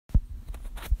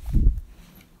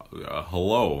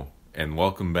Hello, and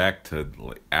welcome back to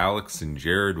Alex and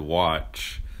Jered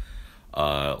watch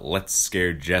Let's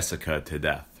Scare Jessica to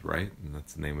Death, right? And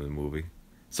that's the name of the movie.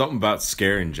 Something about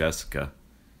scaring Jessica.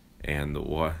 And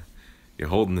what? You're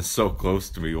holding this so close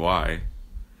to me, why?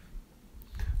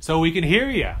 So we can hear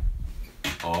you.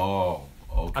 Oh,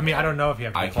 okay. I mean, I don't know if you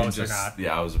have to be close or not.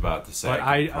 Yeah, I was about to say. But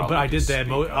I did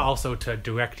that also to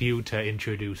direct you to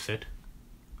introduce it.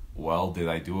 Well, did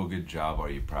I do a good job? Are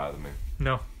you proud of me?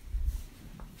 No.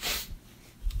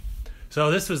 So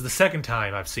this was the second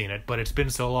time I've seen it, but it's been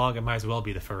so long it might as well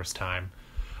be the first time.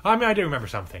 I mean, I do remember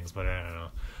some things, but I don't know.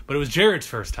 But it was Jered's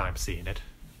first time seeing it.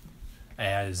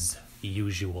 As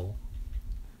usual.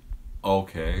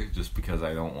 Okay, just because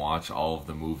I don't watch all of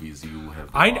the movies you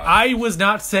have watched. I was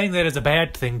not saying that as a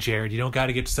bad thing, Jered. You don't got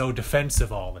to get so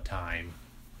defensive all the time.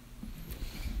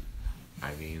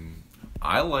 I mean,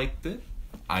 I liked it.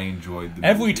 I enjoyed the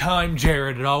Every movie. time,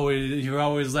 Jered, you're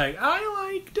always like, I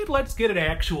liked it. Let's get an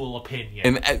actual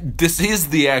opinion. And this is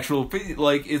the actual opinion.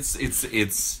 Like, it's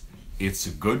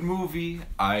a good movie.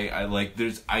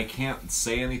 I can't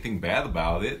say anything bad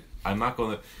about it. I'm not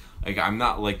gonna, I'm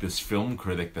not like this film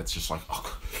critic that's just like,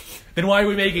 oh. Then why are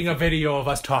we making a video of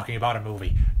us talking about a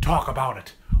movie? Talk about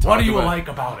it. What do you like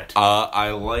about it?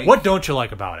 What don't you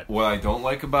like about it? What I don't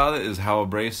like about it is how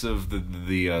abrasive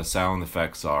the sound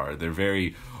effects are. They're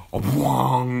very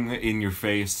in your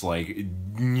face, like,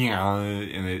 and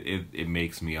it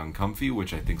makes me uncomfy,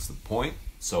 which I think's the point.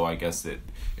 So I guess it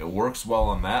works well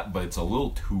on that, but it's a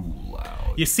little too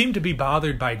loud. You seem to be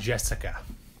bothered by Jessica.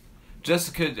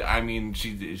 Jessica, I mean,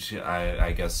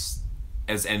 I guess,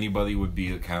 as anybody would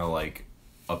be kind of like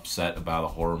upset about a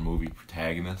horror movie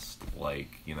protagonist, like,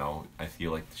 you know, I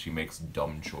feel like she makes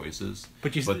dumb choices.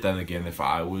 But then again, if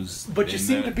I was, you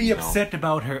seem to be upset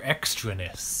about her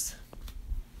extraness.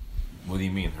 What do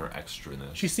you mean, her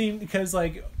extraness? She seemed, because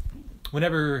like,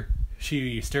 whenever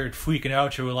she started freaking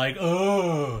out, you were like,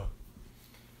 oh.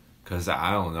 Because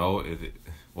I don't know.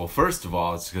 Well, first of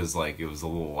all, it's because like it was a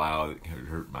little loud. It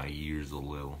hurt my ears a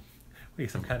little. What are you,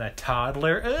 some kind of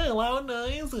toddler? Loud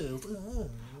noises.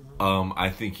 I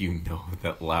think you know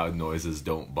that loud noises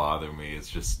don't bother me. It's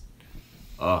just,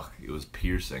 it was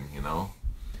piercing, you know?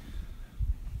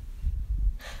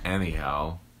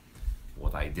 Anyhow,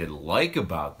 what I did like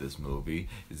about this movie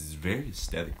is it's very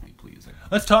aesthetically pleasing.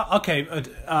 Let's talk. Okay,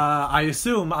 I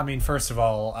assume. I mean, first of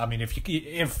all, I mean, if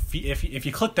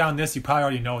you click down this, you probably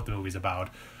already know what the movie's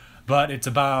about. But it's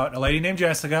about a lady named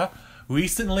Jessica,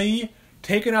 recently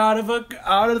taken out of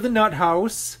the nut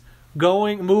house,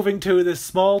 moving to this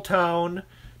small town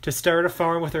to start a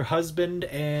farm with her husband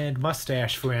and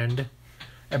mustache friend.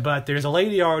 But there's a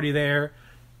lady already there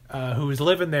who's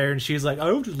living there, and she's like,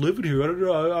 I'm just living here. I don't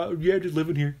know. Yeah, just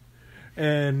living here.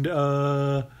 And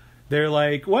they're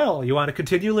like, well, you want to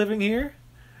continue living here?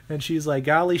 And she's like,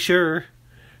 golly, sure.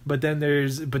 But then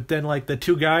like the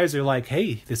two guys are like,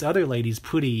 hey, this other lady's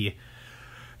pretty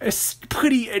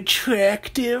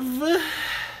attractive.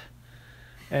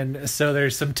 And so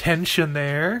there's some tension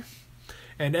there.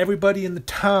 And everybody in the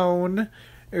town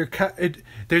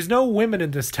there's no women in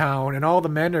this town, and all the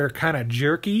men are kind of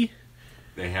jerky.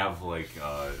 They have like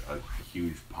a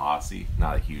huge posse,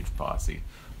 not a huge posse,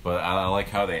 but I like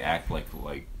how they act like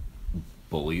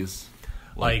bullies.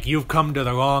 Like, you've come to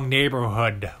the wrong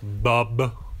neighborhood,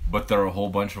 bub. But they're a whole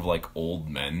bunch of like old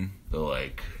men. They're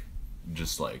like,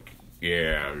 just like,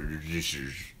 yeah, this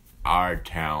is our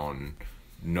town.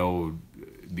 No,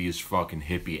 these fucking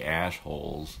hippie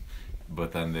assholes.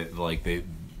 But then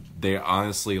they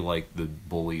honestly like the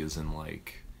bullies in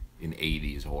like an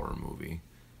 80s horror movie.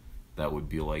 That would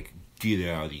be like, get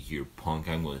out of here, punk,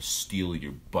 I'm going to steal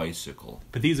your bicycle.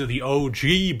 But these are the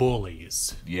OG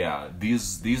bullies. Yeah,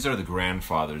 these are the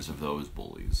grandfathers of those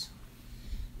bullies.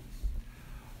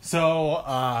 So,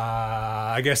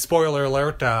 I guess, spoiler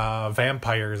alert,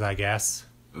 vampires, I guess.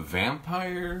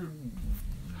 Vampire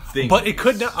things. But it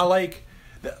could not,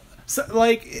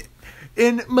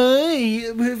 in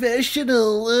my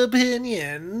professional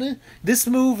opinion, this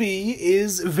movie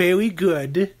is very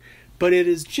good. But it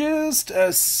is just a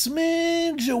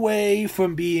smidge away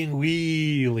from being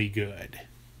really good.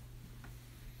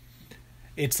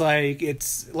 There's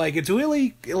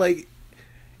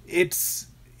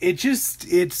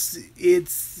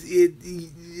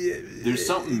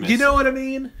something missing. You know what I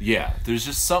mean? Yeah, there's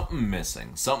just something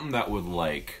missing. Something that would,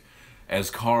 like,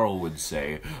 as Carl would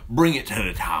say, bring it to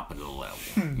the top of the level.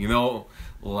 You know?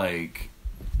 Like,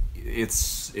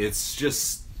 it's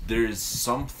just... There's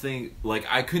something, like,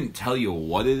 I couldn't tell you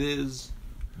what it is,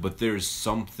 but there's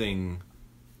something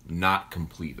not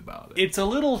complete about it. It's a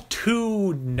little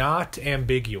too not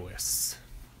ambiguous.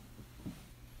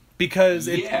 because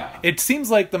Yeah. it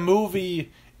seems like the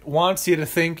movie wants you to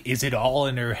think, is it all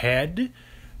in her head?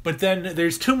 But then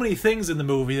there's too many things in the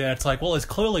movie that it's like, well, it's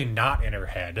clearly not in her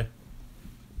head.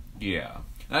 Yeah.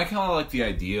 And I kind of like the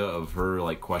idea of her,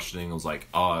 like, questioning, was like,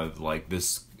 oh, like,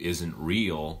 this isn't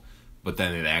real, but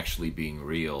then it actually being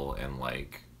real, and,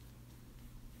 like,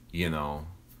 you know,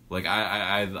 like,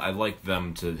 I'd like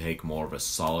them to take more of a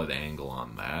solid angle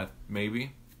on that,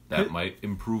 maybe. That might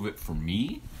improve it for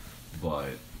me,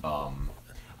 but,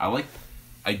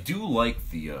 I do like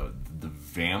the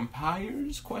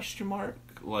vampires, question mark.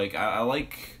 Like, I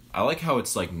like how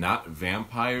it's, like, not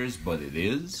vampires, but it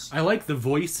is. I like the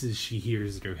voices she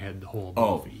hears in her head the whole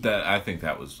movie. I think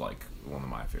that was, like, one of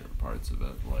my favorite parts of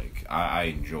it. Like, I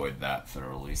enjoyed that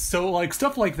thoroughly. So, like,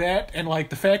 stuff like that, and, like,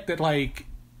 the fact that, like,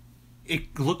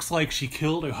 it looks like she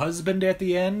killed her husband at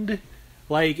the end,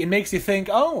 like, it makes you think,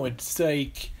 oh, it's,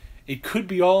 like, it could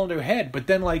be all in her head. But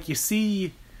then, like, you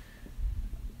see...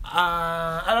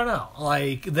 I don't know.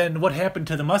 Like, then what happened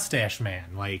to the mustache man?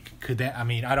 Like, could that... I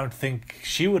mean, I don't think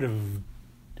she would have...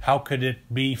 How could it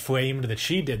be framed that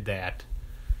she did that?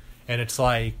 And it's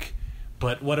like...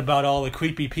 But what about all the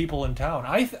creepy people in town?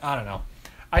 I don't know.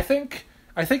 I think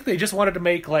they just wanted to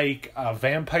make, like, a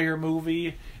vampire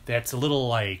movie that's a little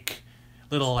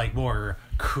more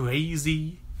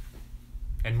crazy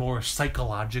and more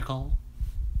psychological.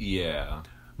 Yeah.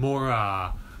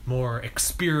 More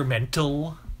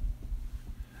experimental.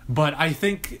 But I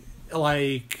think,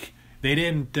 like, they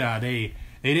didn't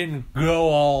go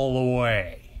all the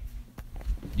way.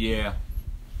 Yeah.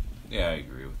 Yeah, I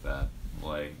agree with that.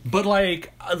 Like, but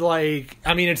like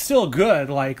I mean, it's still good.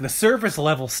 Like, the surface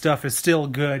level stuff is still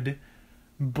good.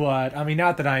 But I mean,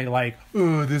 not that I like,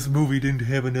 oh, this movie didn't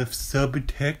have enough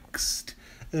subtext,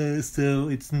 so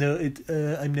it's no,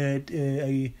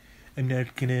 I'm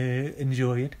not gonna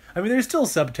enjoy it. I mean, there's still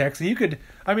subtext. You could,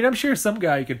 I mean, I'm sure some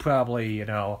guy could probably, you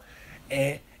know,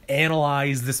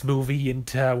 analyze this movie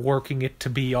into working it to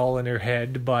be all in her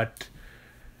head, but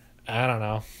I don't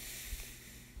know.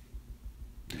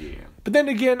 Yeah. But then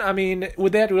again, I mean,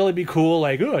 would that really be cool?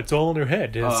 Like, oh, it's all in her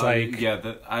head. It's like...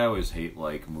 Yeah, I always hate,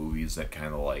 like, movies that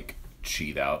kind of, like,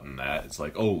 cheat out in that. It's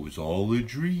like, oh, it's all a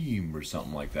dream or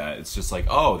something like that. It's just like,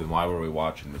 oh, then why were we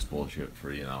watching this bullshit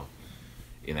for, you know,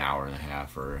 an hour and a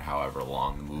half or however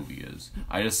long the movie is?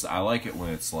 I like it when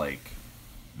it's like,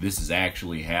 this is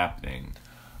actually happening.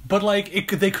 But,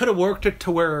 like, they could have worked it to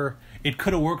where it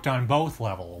could have worked on both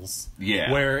levels.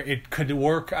 Yeah. Where it could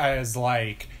work as,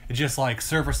 like, just, like,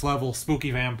 surface level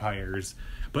spooky vampires,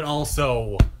 but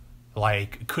also,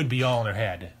 like, could be all in her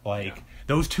head. Like, yeah.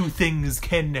 Those two things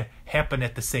can happen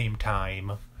at the same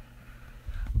time.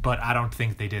 But I don't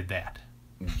think they did that.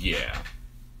 Yeah.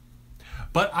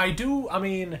 But I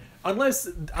mean,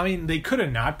 they could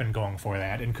have not been going for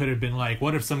that, and could have been like,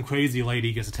 what if some crazy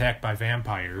lady gets attacked by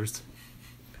vampires?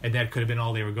 And that could have been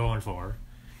all they were going for.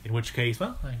 In which case,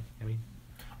 well, I mean,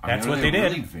 that's what they did.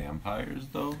 Really vampires,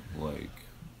 though? Like...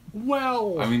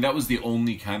 Well... I mean, that was the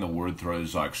only kind of word thread,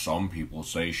 is like, some people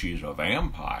say she's a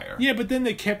vampire. Yeah, but then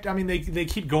they kept... I mean, they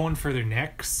keep going for their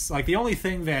necks. Like, the only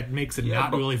thing that makes it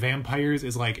really vampires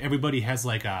is, like, everybody has,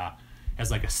 like, a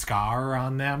scar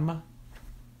on them.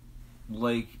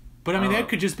 Like... But, I mean, that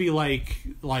could just be, like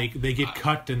they get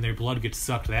cut and their blood gets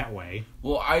sucked that way.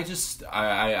 Well, I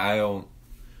don't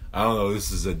know,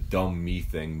 this is a dumb me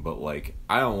thing, but, like,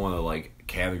 I don't want to, like,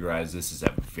 categorize this as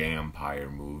a vampire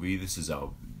movie. This is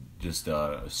just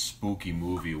a spooky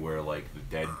movie where, like, the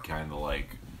dead kind of,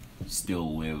 like,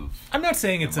 still live. I'm not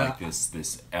saying it's like,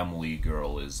 this Emily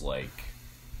girl is, like,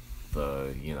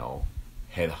 the, you know,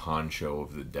 head honcho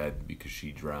of the dead because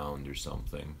she drowned or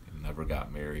something and never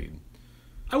got married.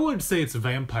 I wouldn't say it's a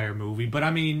vampire movie, but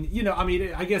I mean, you know,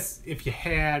 I guess if you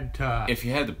had to... If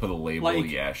you had to put a label, like,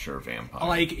 yeah, sure, vampire.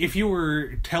 Like, if you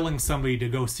were telling somebody to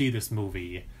go see this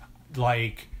movie,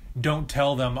 like, don't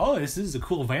tell them, oh, this is a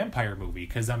cool vampire movie,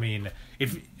 because, I mean,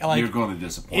 if, like... You're going to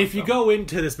disappoint If you go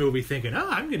into this movie thinking, oh,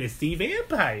 I'm going to see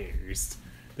vampires,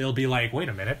 they'll be like, wait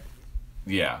a minute.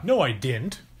 Yeah. No, I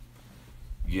didn't.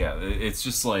 Yeah, it's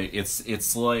just like,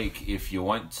 it's like if you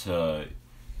went to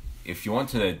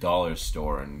the dollar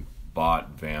store and bought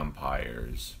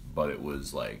vampires, but it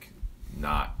was, like,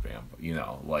 not vampire, you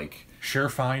know, like...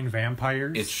 Surefine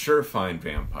vampires? It's surefine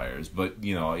vampires, but,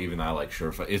 you know, even I like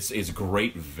surefine. It's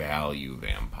great value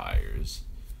vampires.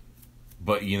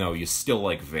 But, you know, you still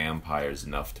like vampires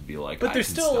enough to be like, but I they're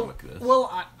can still, stomach this.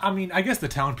 Well, I mean, I guess the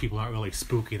town people aren't really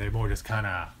spooky. They're more just kind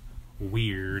of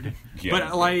weird. Yeah,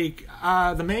 but, like,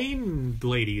 the main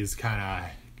lady is kind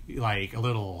of, like, a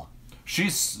little...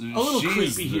 She's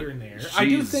creepy here and there. I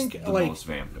do think, the like, most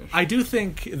vampish. I do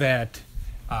think that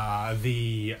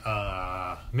the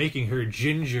making her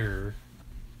ginger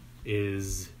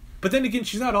is... But then again,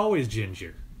 she's not always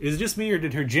ginger. Is it just me, or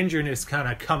did her gingerness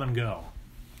kind of come and go?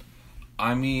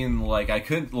 I mean, like, I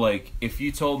could, like, if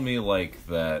you told me, like,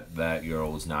 that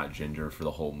girl was not ginger for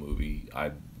the whole movie,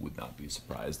 I would not be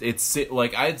surprised. It's,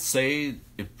 like, I'd say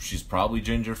if she's probably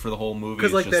ginger for the whole movie.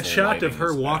 Because, like, that shot of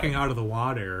her walking out of the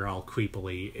water all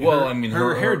creepily. Well, I mean,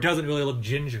 her hair doesn't really look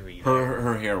gingery.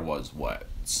 Her hair was wet,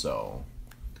 so,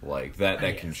 like,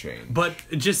 that can change. But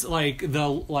just, like,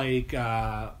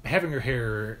 having her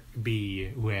hair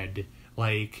be red,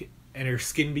 like... And her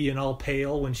skin being all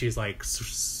pale when she's like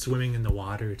swimming in the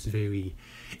water. It's a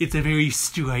very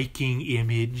striking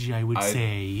image, I would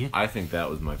say. I think that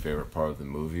was my favorite part of the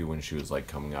movie when she was like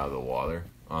coming out of the water.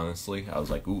 Honestly, I was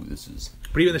like, "Ooh, this is."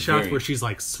 But even the shots where she's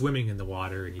like swimming in the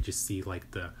water and you just see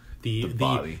like the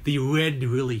red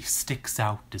really sticks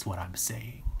out, is what I'm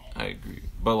saying. I agree,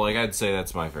 but like I'd say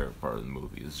that's my favorite part of the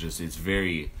movie. It's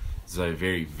very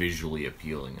visually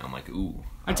appealing. I'm like, ooh.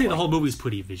 I'd say the whole movie's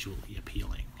pretty visually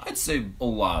appealing. I'd say a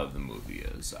lot of the movie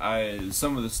is.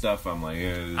 Some of the stuff I'm like,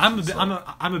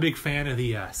 I'm a big fan of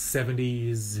the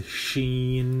 70s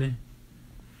sheen,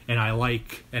 and I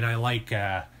like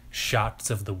shots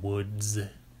of the woods.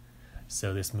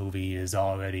 So this movie has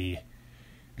already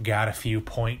got a few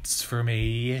points for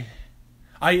me.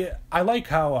 I like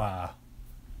how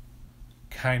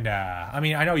I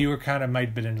mean, I know you were might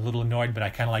have been a little annoyed, but I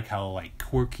kind of like how like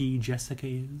quirky Jessica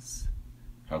is.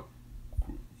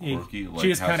 Quirky? Like, she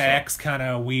just kind of acts kind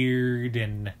of weird,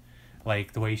 and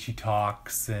like the way she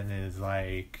talks and is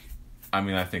like... I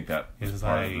mean, I think that is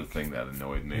part of the thing that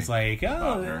annoyed me. It's like,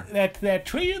 oh, that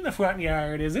tree in the front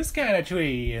yard is this kind of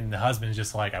tree, and the husband's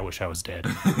just like, I wish I was dead.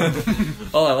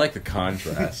 Oh, I like the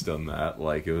contrast on that.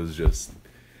 Like, it was just...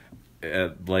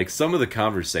 like, some of the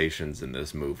conversations in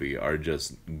this movie are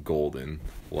just golden.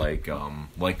 Like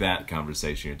that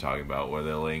conversation you're talking about where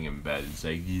they're laying in bed and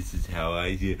saying, this is how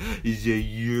I do. He said,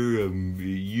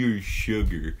 you're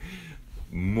sugar.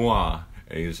 Moi.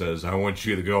 And he says, I want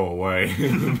you to go away.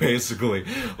 Basically,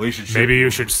 maybe you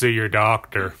should see your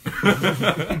doctor.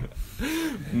 And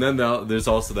then there's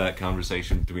also that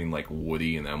conversation between, like,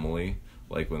 Woody and Emily.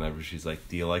 Like, whenever she's like,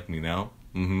 do you like me now?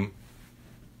 Mm-hmm.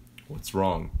 What's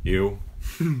wrong? You?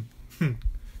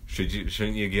 Should you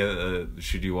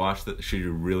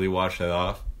really wash that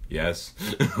off? Yes.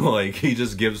 Like, he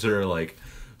just gives her like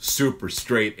super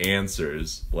straight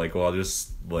answers, like, while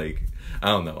just like, I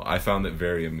don't know, I found it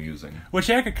very amusing. Which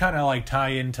I could kind of like tie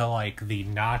into like the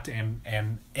not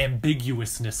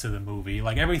ambiguousness of the movie.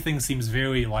 Like, everything seems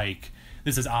very like,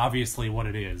 this is obviously what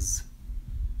it is.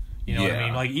 You know what I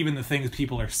mean? Like, even the things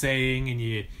people are saying, and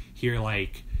you hear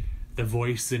like the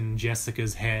voice in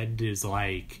Jessica's head is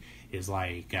like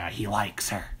he likes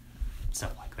her,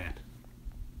 stuff like that.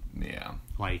 Yeah,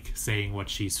 like saying what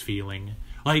she's feeling.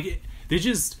 Like, there's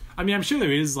just, I mean, I'm sure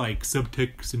there is like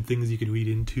subtext and things you could read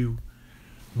into,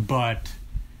 but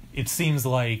it seems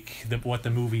like what the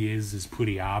movie is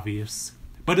pretty obvious.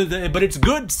 But it's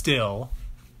good still.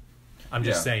 I'm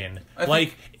just saying,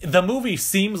 like, the movie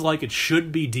seems like it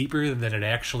should be deeper than it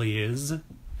actually is.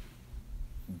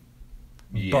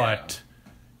 Yeah.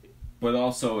 But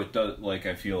also it does, like,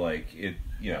 I feel like it,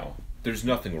 you know, there's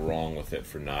nothing wrong with it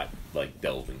for not, like,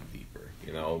 delving deeper,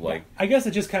 you know, like... I guess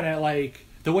it just kind of, like,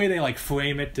 the way they, like,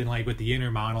 frame it and, like, with the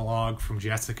inner monologue from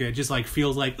Jessica, it just, like,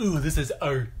 feels like, ooh, this is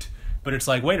art. But it's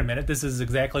like, wait a minute, this is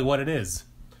exactly what it is.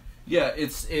 Yeah,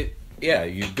 yeah,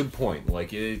 good point.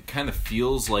 Like, it kind of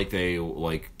feels like they,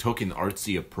 like, took an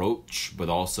artsy approach, but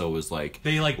also was like,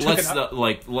 they, like,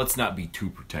 let's not be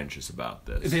too pretentious about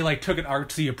this. They, like, took an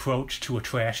artsy approach to a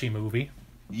trashy movie.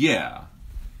 Yeah.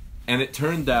 And it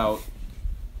turned out,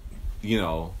 you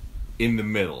know, in the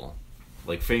middle.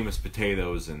 Like Famous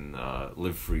Potatoes and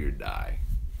Live Free or Die.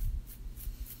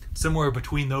 Somewhere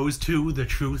between those two, the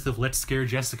truth of Let's Scare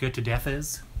Jessica to Death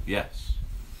is? Yes.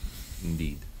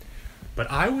 Indeed. But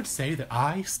I would say that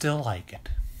I still like it.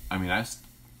 I mean, I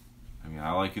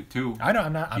like it too. I know,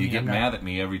 I'm not... You get mad at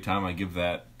me every time I give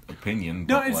that opinion.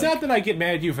 No, it's not that I get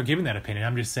mad at you for giving that opinion.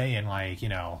 I'm just saying, like, you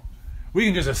know, we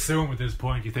can just assume at this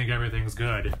point you think everything's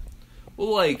good.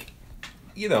 Well, like,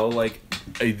 you know, like...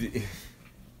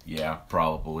 yeah,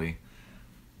 probably.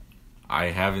 I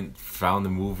haven't found a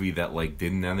movie that, like,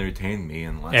 didn't entertain me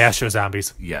unless... Astro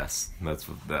Zombies. Yes, that's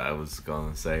what I was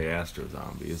going to say, Astro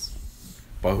Zombies.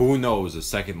 But who knows, a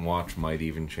second watch might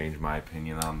even change my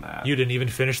opinion on that. You didn't even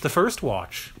finish the first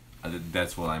watch.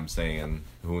 That's what I'm saying.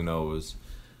 Who knows?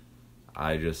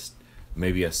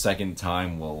 Maybe a second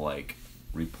time will, like,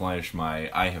 replenish my...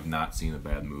 I have not seen a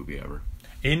bad movie ever.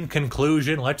 In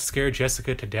conclusion, Let's Scare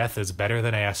Jessica to Death is better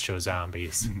than Astro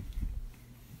Zombies.